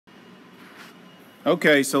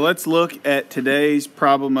Okay, so let's look at today's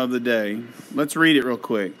problem of the day. Let's read it real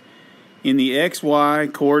quick. In the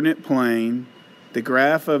XY coordinate plane, the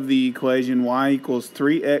graph of the equation y equals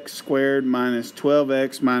 3x squared minus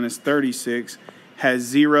 12x minus 36 has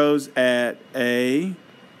zeros at A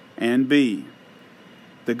and B.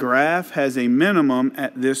 The graph has a minimum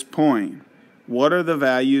at this point. What are the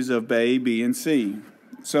values of A, B, and C?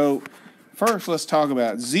 So first, let's talk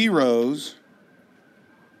about zeros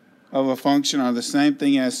of a function are the same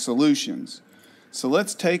thing as solutions. So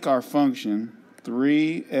let's take our function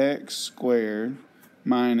 3x squared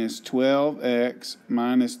minus 12x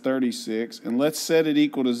minus 36 and let's set it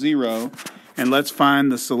equal to 0 and let's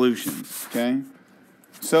find the solutions, okay?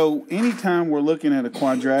 So anytime we're looking at a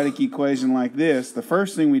quadratic equation like this, the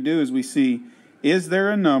first thing we do is we see, is there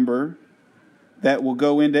a number that will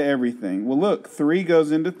go into everything? Well, look, 3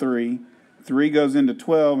 goes into 3, 3 goes into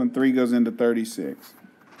 12, and 3 goes into 36.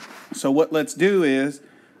 So what let's do is,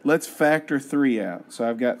 let's factor 3 out. So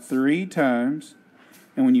I've got 3 times,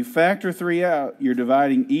 and when you factor 3 out, you're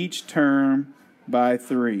dividing each term by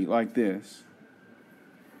 3, like this.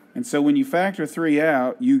 And so when you factor 3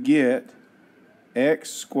 out, you get x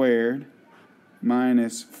squared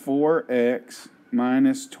minus 4x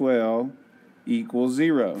minus 12 equals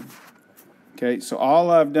 0. Okay, so all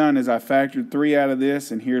I've done is I factored 3 out of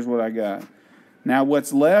this, and here's what I got. Now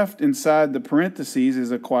what's left inside the parentheses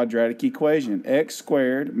is a quadratic equation, x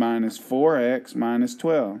squared minus 4x minus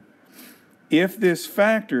 12. If this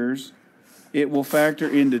factors, it will factor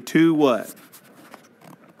into two what?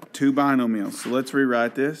 Two binomials. So let's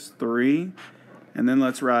rewrite this, 3, and then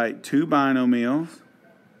let's write 2 binomials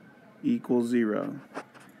equals 0.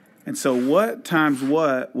 And so what times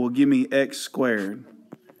what will give me x squared?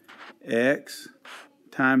 X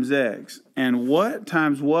times x. And what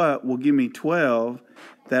times what will give me 12?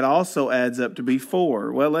 That also adds up to be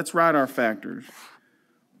 4. Well, let's write our factors.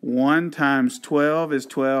 1 times 12 is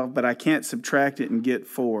 12, but I can't subtract it and get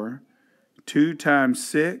 4. 2 times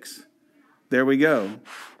 6, there we go.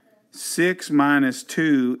 6 minus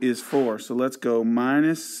 2 is 4. So let's go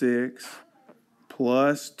minus 6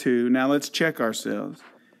 plus 2. Now let's check ourselves.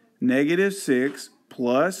 Negative 6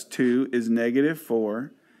 plus 2 is negative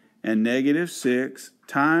 4. And negative 6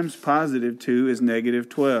 times positive 2 is negative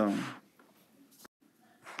 12.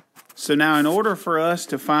 So now in order for us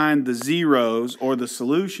to find the zeros or the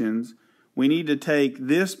solutions, we need to take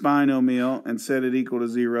this binomial and set it equal to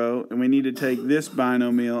 0, and we need to take this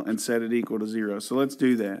binomial and set it equal to 0. So let's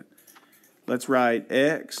do that. Let's write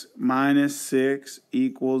x minus 6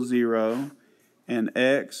 equals 0 and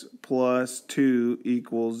x plus 2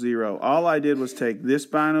 equals 0. All I did was take this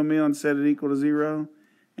binomial and set it equal to 0,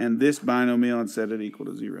 and this binomial and set it equal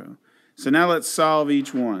to 0. So now let's solve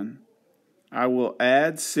each one. I will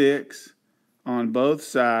add 6 on both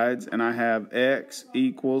sides, and I have x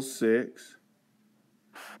equals 6.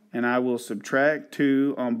 And I will subtract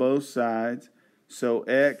 2 on both sides, so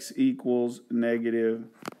x equals negative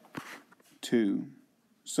 2.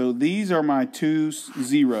 So these are my two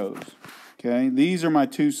zeros. Okay, these are my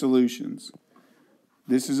two solutions.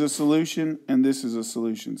 This is a solution, and this is a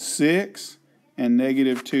solution. 6 and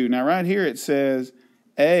negative 2. Now right here it says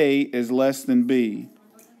A is less than B.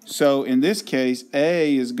 So in this case,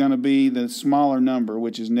 A is going to be the smaller number,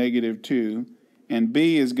 which is negative 2, and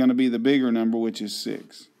B is going to be the bigger number, which is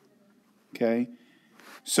 6. Okay?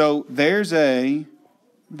 So there's A,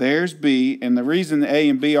 there's B, and the reason A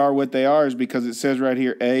and B are what they are is because it says right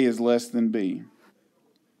here A is less than B.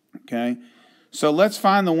 Okay? So let's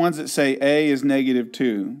find the ones that say A is negative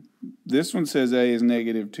 2. This one says A is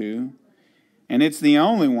negative 2. And it's the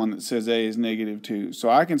only one that says A is negative 2. So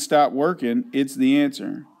I can stop working. It's the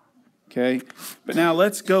answer. Okay? But now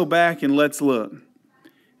let's go back and let's look.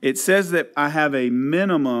 It says that I have a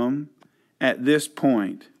minimum at this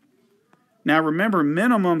point. Now remember,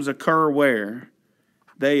 minimums occur where?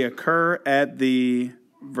 They occur at the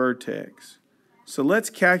vertex. So let's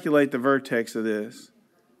calculate the vertex of this.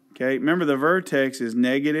 Okay? Remember, the vertex is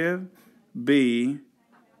negative B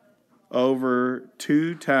over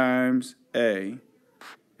 2 times A.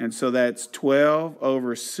 And so that's 12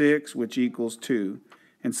 over 6, which equals 2.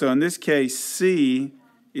 And so in this case, C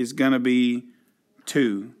is going to be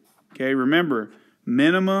 2. Okay, remember,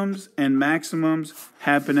 minimums and maximums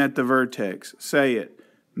happen at the vertex. Say it.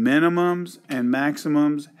 Minimums and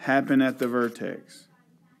maximums happen at the vertex.